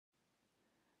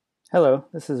Hello,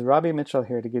 this is Robbie Mitchell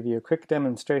here to give you a quick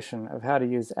demonstration of how to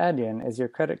use Adyen as your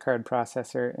credit card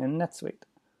processor in NetSuite.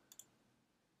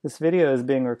 This video is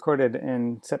being recorded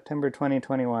in September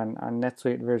 2021 on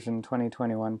NetSuite version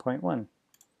 2021.1.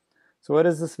 So what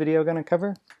is this video going to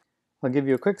cover? I'll give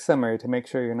you a quick summary to make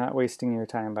sure you're not wasting your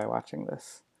time by watching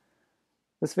this.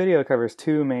 This video covers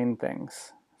two main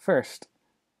things. First,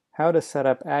 how to set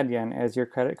up Adyen as your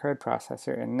credit card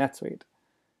processor in NetSuite.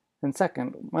 And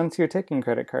second, once you're taking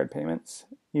credit card payments,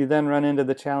 you then run into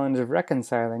the challenge of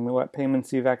reconciling what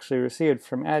payments you've actually received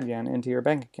from Adyen into your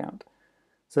bank account.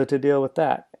 So to deal with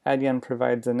that, Adyen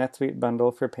provides a NetSuite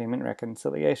bundle for payment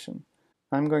reconciliation.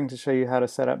 I'm going to show you how to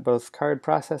set up both card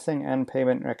processing and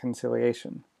payment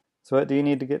reconciliation. So what do you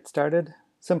need to get started?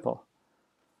 Simple.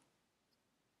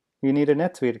 You need a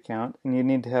NetSuite account, and you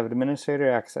need to have administrator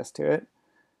access to it.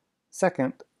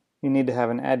 Second, you need to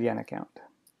have an Adyen account.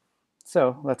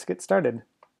 So let's get started.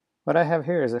 What I have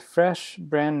here is a fresh,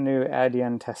 brand new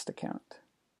Adyen test account.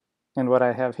 And what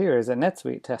I have here is a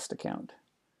NetSuite test account.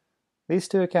 These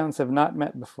two accounts have not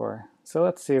met before, so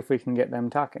let's see if we can get them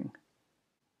talking.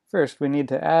 First, we need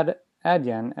to add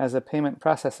Adyen as a payment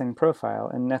processing profile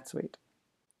in NetSuite.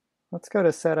 Let's go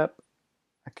to Setup,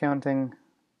 Accounting,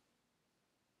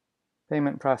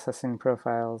 Payment Processing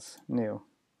Profiles, New.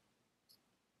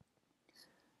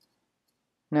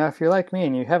 Now, if you're like me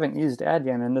and you haven't used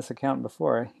Adyen in this account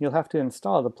before, you'll have to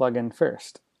install the plugin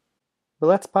first. But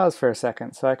let's pause for a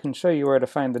second so I can show you where to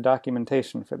find the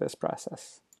documentation for this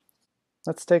process.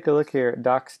 Let's take a look here at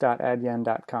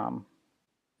docs.adyen.com.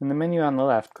 In the menu on the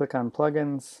left, click on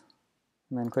Plugins,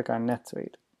 and then click on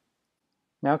NetSuite.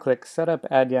 Now click Set up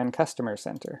Adyen Customer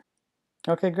Center.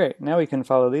 Okay, great. Now we can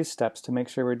follow these steps to make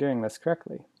sure we're doing this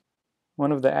correctly.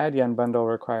 One of the Adyen bundle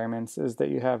requirements is that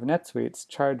you have NetSuite's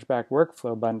chargeback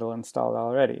workflow bundle installed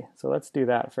already, so let's do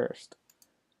that first.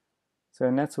 So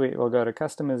in NetSuite, we'll go to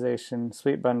Customization,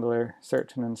 Suite Bundler,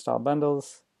 Search and Install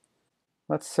Bundles.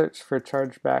 Let's search for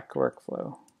chargeback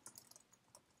workflow.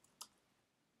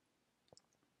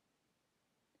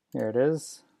 Here it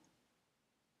is.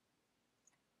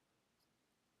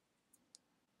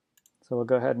 So we'll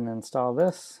go ahead and install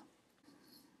this.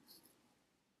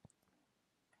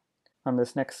 On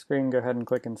this next screen, go ahead and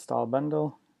click Install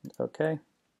Bundle, and OK.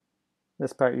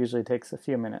 This part usually takes a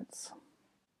few minutes.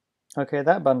 Okay,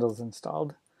 that bundle's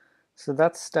installed. So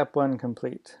that's step 1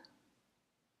 complete.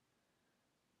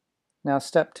 Now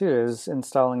step 2 is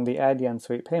installing the Adyen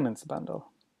Suite Payments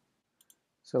bundle.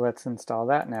 So let's install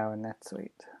that now in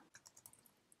NetSuite.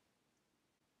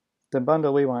 The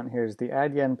bundle we want here is the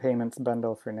Adyen Payments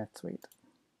bundle for NetSuite.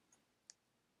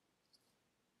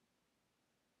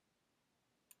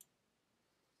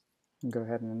 Go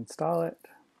ahead and install it.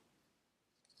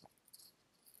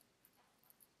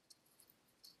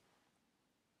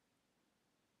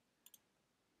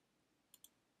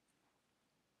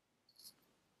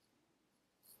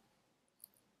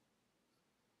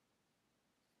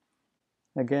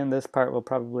 Again, this part will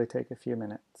probably take a few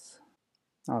minutes.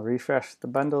 I'll refresh the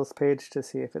bundles page to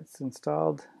see if it's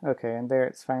installed. Okay, and there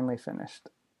it's finally finished.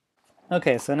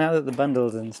 Okay, so now that the bundle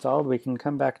is installed, we can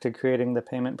come back to creating the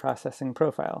payment processing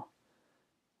profile.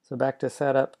 So back to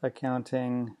Setup,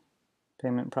 Accounting,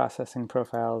 Payment Processing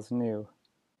Profiles, New.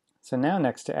 So now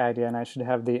next to Adyen, I should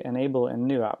have the Enable and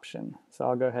New option. So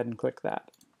I'll go ahead and click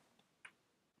that.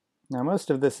 Now most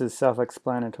of this is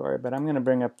self-explanatory, but I'm going to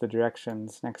bring up the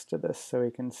directions next to this so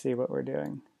we can see what we're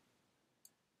doing.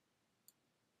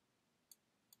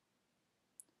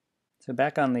 So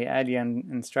back on the Adyen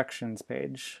instructions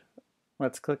page,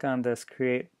 let's click on this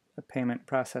Create a Payment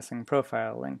Processing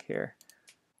Profile link here.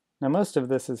 Now most of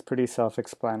this is pretty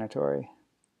self-explanatory.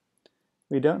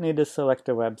 We don't need to select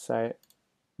a website.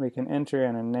 We can enter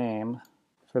in a name.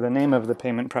 For the name of the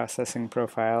payment processing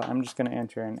profile, I'm just going to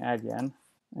enter in Adyen.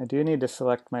 I do need to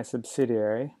select my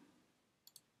subsidiary.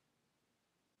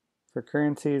 For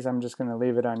currencies, I'm just going to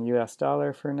leave it on US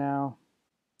dollar for now.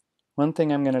 One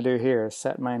thing I'm going to do here is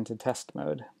set mine to test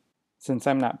mode, since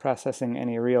I'm not processing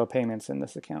any real payments in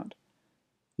this account.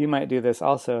 You might do this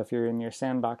also if you're in your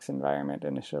sandbox environment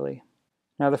initially.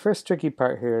 Now the first tricky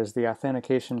part here is the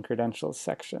authentication credentials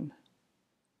section.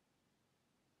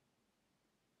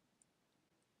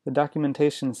 The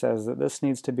documentation says that this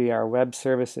needs to be our web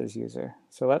services user,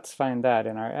 so let's find that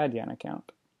in our Adyen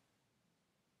account.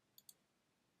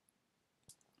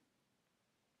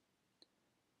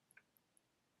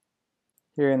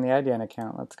 Here in the Adyen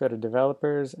account, let's go to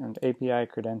Developers and API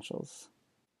Credentials.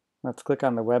 Let's click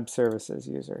on the web services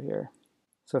user here.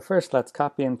 So first, let's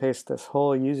copy and paste this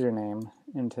whole username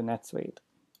into NetSuite.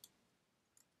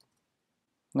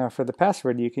 Now for the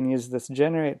password, you can use this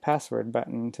Generate Password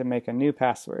button to make a new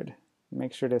password.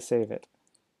 Make sure to save it.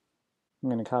 I'm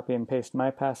going to copy and paste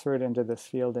my password into this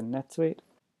field in NetSuite.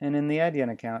 And in the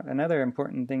Adyen account, another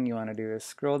important thing you want to do is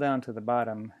scroll down to the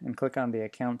bottom and click on the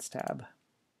Accounts tab.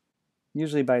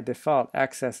 Usually by default,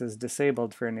 access is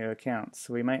disabled for new accounts,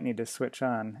 so we might need to switch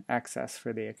on access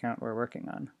for the account we're working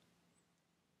on.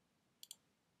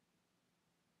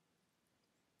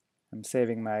 I'm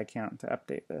saving my account to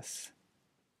update this.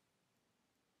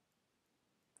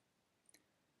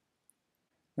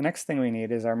 The next thing we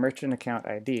need is our merchant account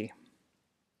ID.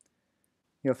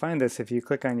 You'll find this if you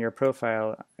click on your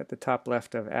profile at the top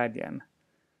left of Adyen.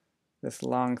 This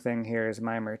long thing here is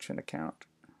my merchant account.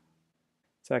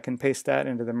 So I can paste that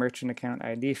into the merchant account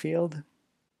ID field.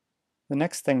 The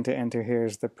next thing to enter here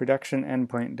is the production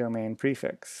endpoint domain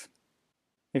prefix.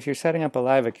 If you're setting up a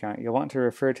live account, you'll want to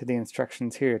refer to the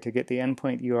instructions here to get the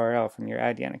endpoint URL from your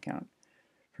Adyen account.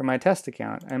 For my test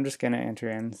account, I'm just going to enter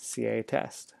in CA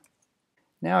test.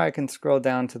 Now I can scroll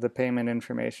down to the payment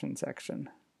information section.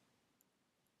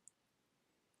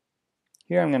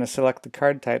 Here I'm going to select the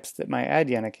card types that my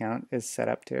Adyen account is set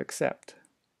up to accept.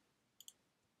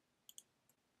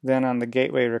 Then on the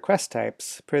gateway request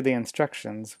types, per the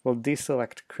instructions, we'll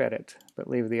deselect credit, but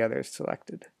leave the others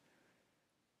selected.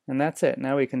 And that's it.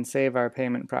 Now we can save our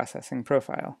payment processing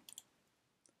profile.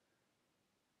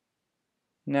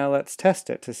 Now let's test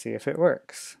it to see if it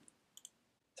works.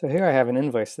 So here I have an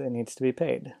invoice that needs to be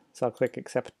paid, so I'll click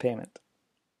Accept Payment.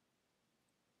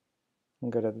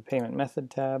 And go to the Payment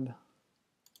Method tab.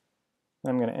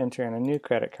 I'm going to enter in a new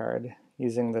credit card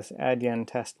using this Adyen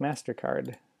Test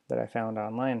MasterCard that I found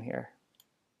online here.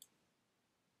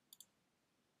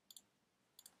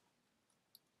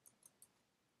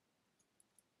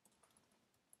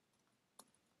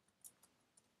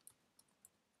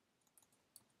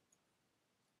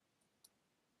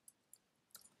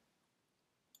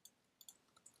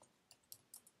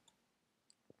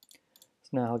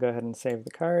 So now I'll go ahead and save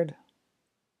the card.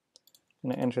 I'm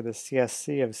going to enter the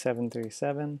CSC of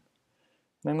 737.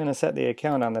 And I'm going to set the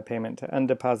account on the payment to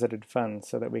undeposited funds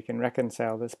so that we can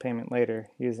reconcile this payment later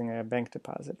using a bank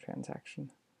deposit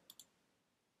transaction.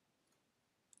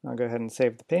 I'll go ahead and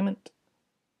save the payment.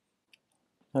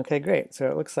 Okay, great. So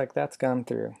it looks like that's gone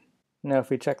through. Now if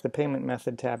we check the payment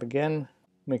method tab again,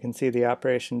 we can see the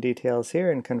operation details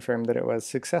here and confirm that it was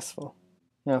successful.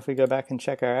 Now if we go back and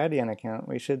check our Adyen account,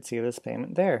 we should see this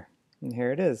payment there. And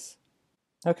here it is.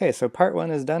 Okay, so part 1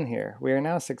 is done here. We are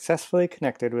now successfully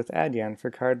connected with Adyen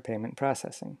for card payment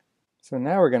processing. So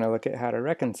now we're going to look at how to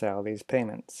reconcile these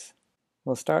payments.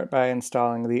 We'll start by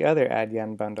installing the other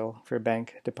Adyen bundle for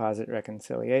bank deposit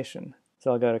reconciliation.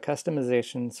 So I'll go to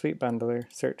Customization, Suite Bundler,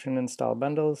 Search and Install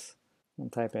Bundles. I'll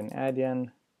type in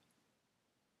Adyen.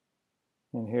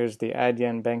 And here's the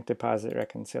Adyen Bank Deposit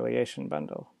Reconciliation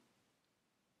Bundle.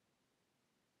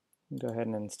 Go ahead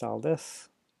and install this.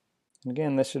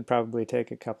 Again, this should probably take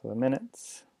a couple of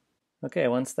minutes. Okay,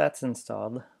 once that's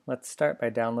installed, let's start by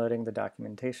downloading the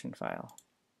documentation file.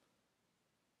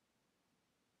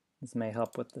 This may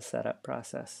help with the setup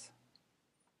process.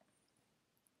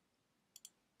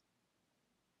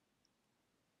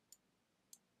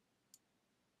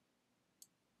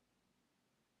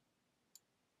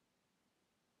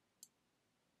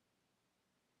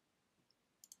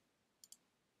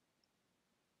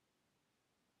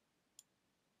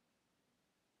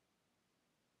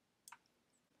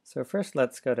 So first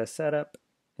let's go to Setup,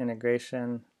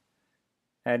 Integration,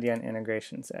 Adyen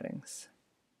Integration Settings.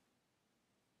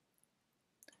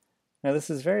 Now this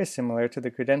is very similar to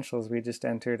the credentials we just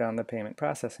entered on the payment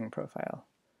processing profile.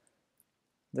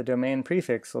 The domain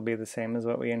prefix will be the same as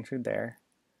what we entered there,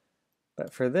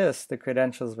 but for this, the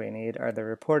credentials we need are the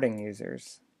reporting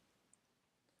users.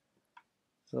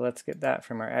 So let's get that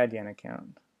from our Adyen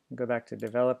account. We'll go back to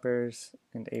Developers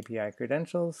and API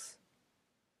Credentials.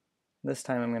 This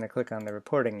time I'm going to click on the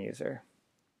reporting user.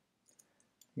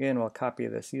 Again, we'll copy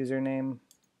this username.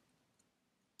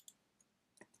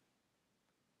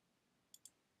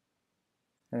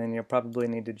 And then you'll probably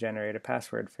need to generate a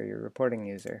password for your reporting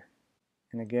user.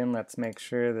 And again, let's make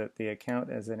sure that the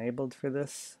account is enabled for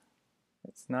this.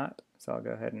 It's not, so I'll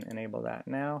go ahead and enable that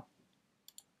now.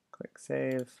 Click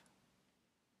Save.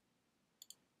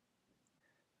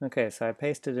 Okay, so I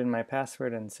pasted in my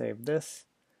password and saved this.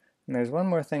 And there's one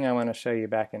more thing I want to show you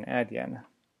back in Adyen.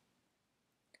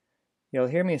 You'll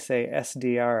hear me say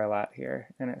SDR a lot here,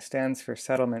 and it stands for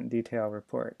Settlement Detail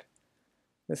Report.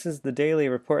 This is the daily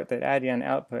report that Adyen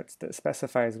outputs that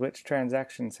specifies which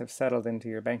transactions have settled into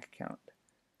your bank account.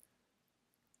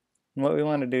 And what we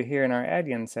want to do here in our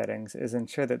Adyen settings is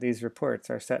ensure that these reports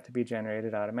are set to be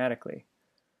generated automatically.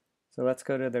 So let's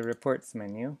go to the Reports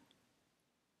menu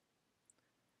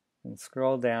and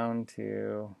scroll down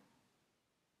to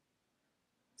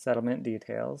Settlement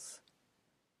Details.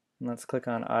 And let's click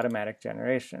on Automatic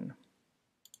Generation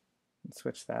and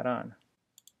switch that on.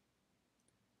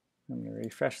 I'm going to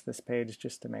refresh this page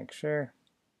just to make sure.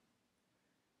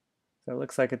 So it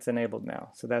looks like it's enabled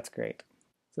now, so that's great.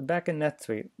 So back in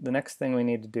NetSuite, the next thing we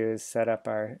need to do is set up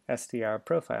our SDR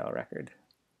profile record.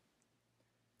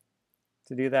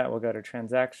 To do that, we'll go to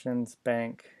Transactions,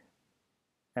 Bank,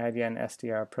 Adyen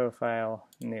SDR Profile,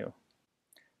 New.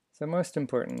 So most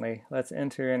importantly, let's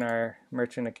enter in our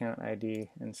merchant account ID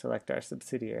and select our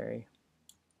subsidiary.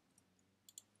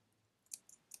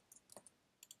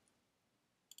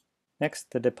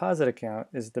 Next, the deposit account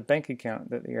is the bank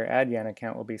account that your Adyen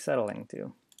account will be settling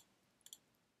to.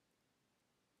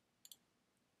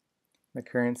 The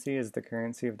currency is the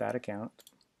currency of that account.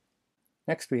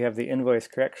 Next, we have the invoice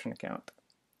correction account.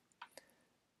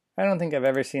 I don't think I've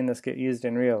ever seen this get used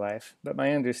in real life, but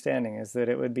my understanding is that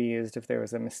it would be used if there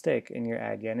was a mistake in your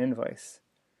Adyen invoice.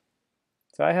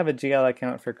 So I have a GL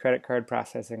account for credit card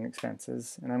processing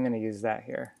expenses, and I'm going to use that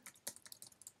here.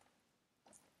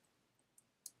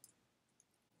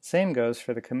 Same goes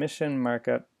for the commission,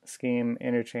 markup, scheme,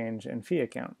 interchange, and fee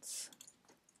accounts.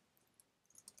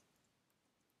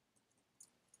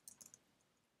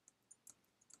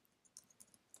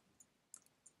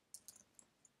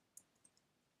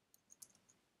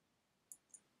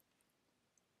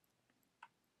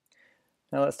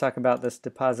 Now let's talk about this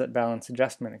deposit balance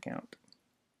adjustment account.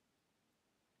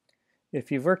 If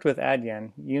you've worked with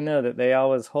Adyen, you know that they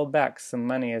always hold back some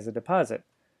money as a deposit,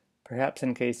 perhaps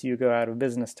in case you go out of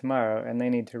business tomorrow and they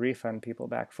need to refund people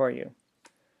back for you.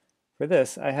 For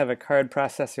this, I have a card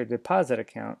processor deposit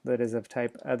account that is of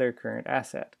type Other Current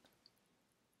Asset.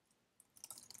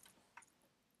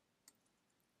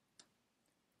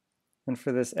 And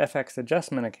for this FX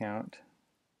adjustment account,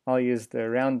 I'll use the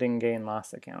Rounding Gain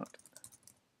Loss account.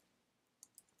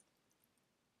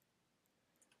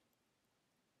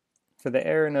 For the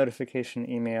error notification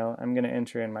email, I'm going to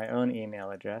enter in my own email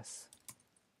address.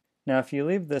 Now, if you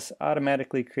leave this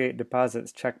Automatically Create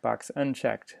Deposits checkbox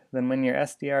unchecked, then when your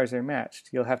SDRs are matched,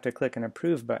 you'll have to click an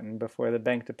Approve button before the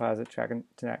bank deposit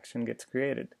transaction gets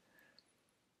created.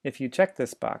 If you check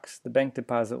this box, the bank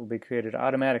deposit will be created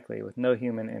automatically with no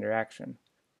human interaction.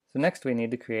 So next we need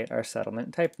to create our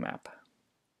settlement type map.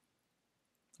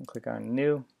 I'll click on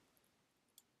New.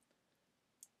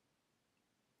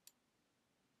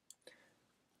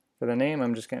 For the name,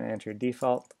 I'm just going to enter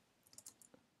default.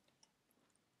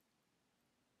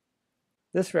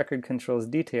 This record controls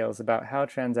details about how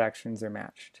transactions are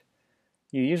matched.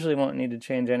 You usually won't need to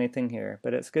change anything here,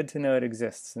 but it's good to know it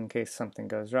exists in case something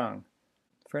goes wrong.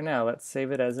 For now, let's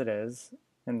save it as it is,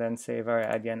 and then save our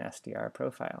Adyen SDR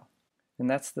profile. And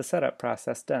that's the setup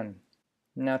process done.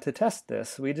 Now to test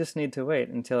this, we just need to wait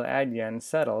until Adyen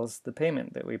settles the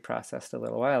payment that we processed a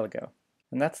little while ago.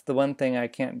 And that's the one thing I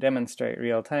can't demonstrate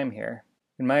real time here.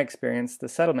 In my experience, the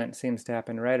settlement seems to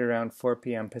happen right around 4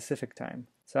 p.m. Pacific time.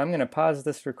 So I'm going to pause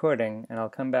this recording and I'll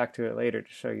come back to it later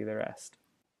to show you the rest.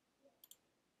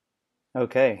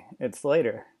 Okay, it's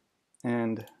later.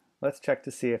 And let's check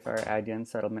to see if our Adyen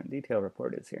settlement detail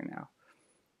report is here now.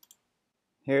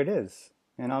 Here it is.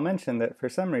 And I'll mention that for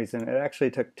some reason it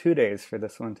actually took 2 days for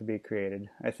this one to be created.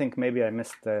 I think maybe I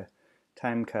missed the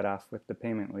time cutoff with the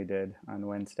payment we did on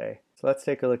Wednesday. So let's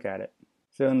take a look at it.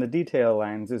 So in the detail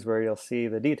lines is where you'll see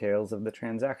the details of the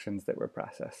transactions that were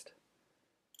processed.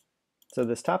 So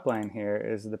this top line here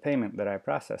is the payment that I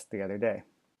processed the other day.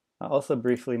 I'll also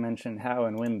briefly mention how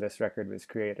and when this record was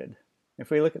created.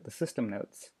 If we look at the system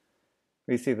notes,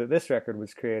 we see that this record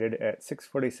was created at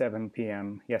 6:47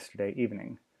 p.m. yesterday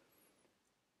evening.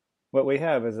 What we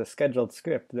have is a scheduled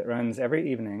script that runs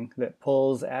every evening that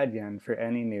pulls Adyen for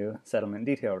any new settlement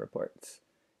detail reports.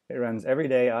 It runs every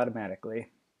day automatically,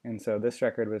 and so this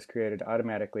record was created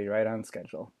automatically right on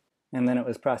schedule. And then it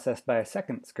was processed by a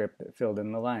second script that filled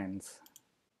in the lines.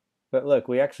 But look,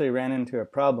 we actually ran into a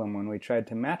problem when we tried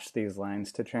to match these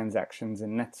lines to transactions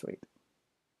in NetSuite.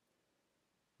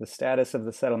 The status of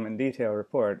the settlement detail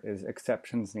report is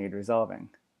exceptions need resolving.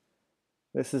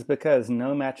 This is because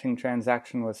no matching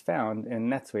transaction was found in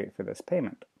NetSuite for this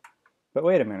payment. But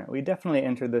wait a minute, we definitely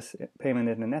entered this payment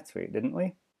into NetSuite, didn't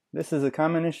we? This is a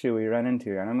common issue we run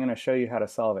into, and I'm going to show you how to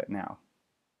solve it now.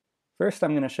 First,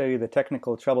 I'm going to show you the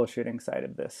technical troubleshooting side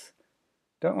of this.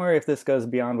 Don't worry if this goes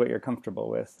beyond what you're comfortable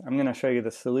with. I'm going to show you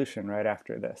the solution right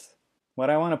after this. What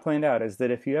I want to point out is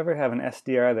that if you ever have an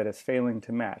SDR that is failing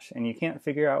to match and you can't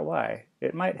figure out why,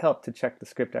 it might help to check the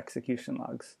script execution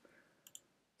logs.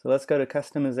 So let's go to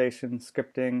Customization,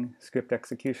 Scripting, Script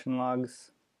Execution Logs.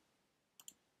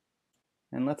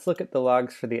 And let's look at the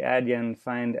logs for the Adyen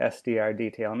Find SDR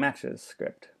Detail Matches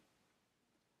script.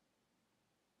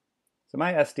 So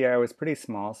my SDR was pretty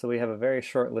small, so we have a very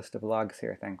short list of logs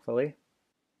here, thankfully.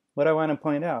 What I want to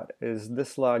point out is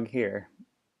this log here,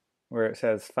 where it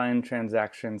says Find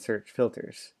Transaction Search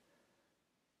Filters.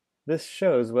 This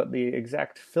shows what the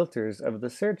exact filters of the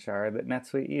search are that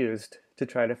NetSuite used to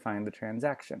try to find the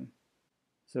transaction.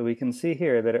 So we can see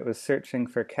here that it was searching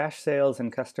for cash sales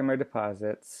and customer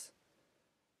deposits,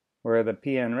 where the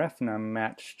PNRefNum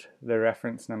matched the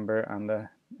reference number on the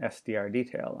SDR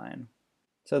detail line.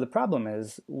 So the problem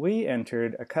is, we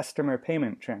entered a customer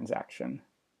payment transaction,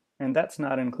 and that's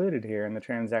not included here in the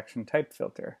transaction type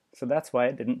filter, so that's why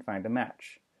it didn't find a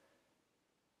match.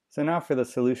 So now for the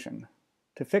solution.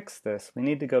 To fix this, we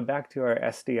need to go back to our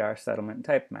SDR settlement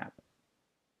type map.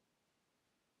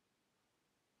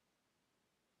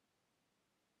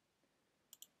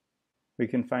 We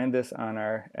can find this on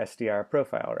our SDR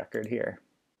profile record here.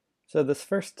 So this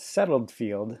first settled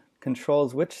field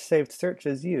controls which saved search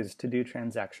is used to do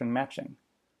transaction matching.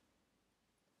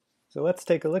 So let's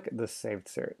take a look at this saved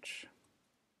search.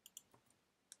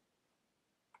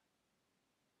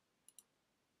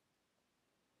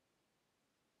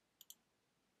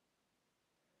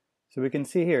 So we can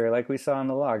see here, like we saw in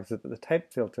the logs, that the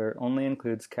type filter only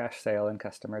includes cash sale and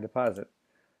customer deposit.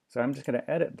 So I'm just going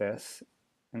to edit this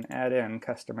and add in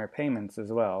customer payments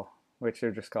as well, which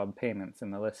are just called payments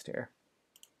in the list here.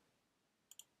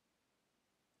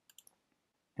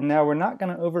 And now we're not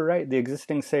going to overwrite the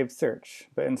existing saved search,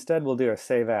 but instead we'll do a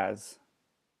save as.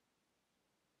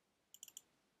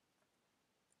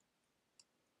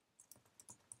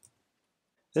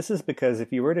 This is because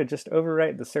if you were to just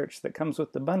overwrite the search that comes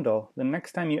with the bundle, the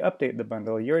next time you update the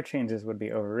bundle, your changes would be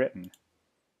overwritten.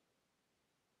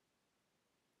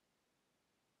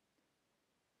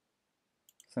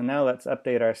 So now let's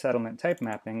update our settlement type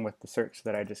mapping with the search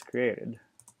that I just created.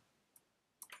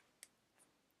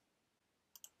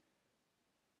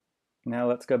 Now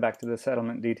let's go back to the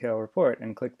settlement detail report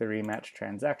and click the Rematch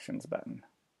Transactions button.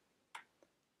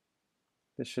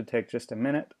 This should take just a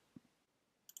minute.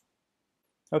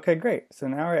 Okay, great. So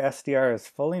now our SDR is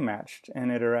fully matched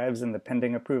and it arrives in the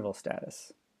pending approval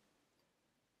status.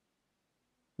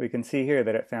 We can see here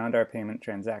that it found our payment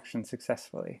transaction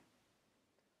successfully.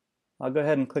 I'll go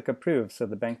ahead and click Approve so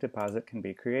the bank deposit can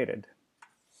be created.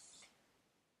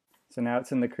 So now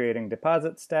it's in the Creating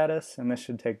Deposit status, and this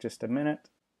should take just a minute.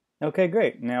 Okay,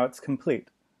 great. Now it's complete.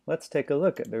 Let's take a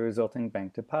look at the resulting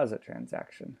bank deposit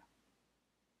transaction.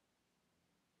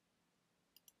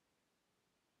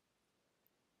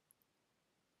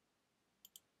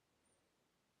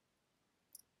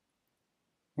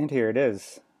 And here it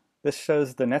is. This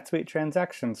shows the NetSuite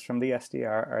transactions from the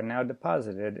SDR are now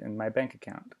deposited in my bank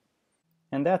account.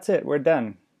 And that's it, we're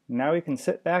done. Now we can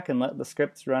sit back and let the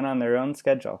scripts run on their own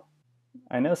schedule.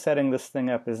 I know setting this thing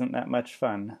up isn't that much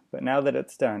fun, but now that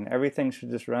it's done, everything should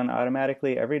just run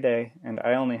automatically every day, and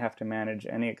I only have to manage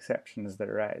any exceptions that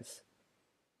arise.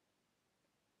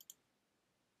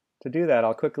 To do that,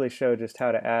 I'll quickly show just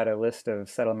how to add a list of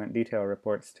settlement detail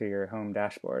reports to your home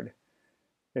dashboard.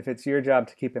 If it's your job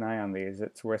to keep an eye on these,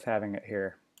 it's worth having it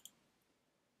here.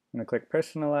 I'm going to click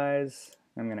Personalize.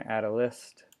 I'm going to add a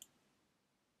list.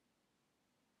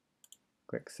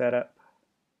 Click Setup.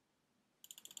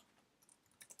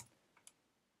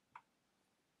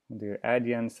 We'll do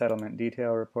Adyen Settlement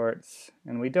Detail Reports,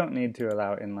 and we don't need to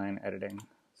allow inline editing,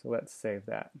 so let's save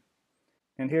that.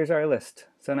 And here's our list.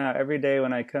 So now every day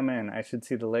when I come in, I should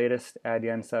see the latest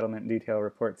Adyen Settlement Detail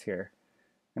Reports here.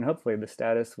 And hopefully the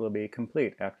status will be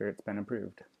complete after it's been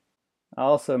approved. I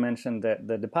also mentioned that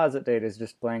the deposit date is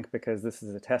just blank because this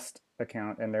is a test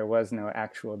account and there was no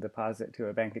actual deposit to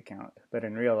a bank account. But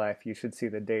in real life, you should see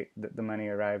the date that the money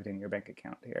arrived in your bank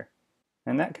account here.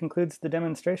 And that concludes the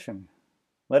demonstration.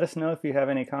 Let us know if you have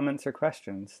any comments or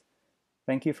questions.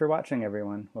 Thank you for watching,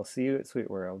 everyone. We'll see you at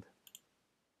SuiteWorld.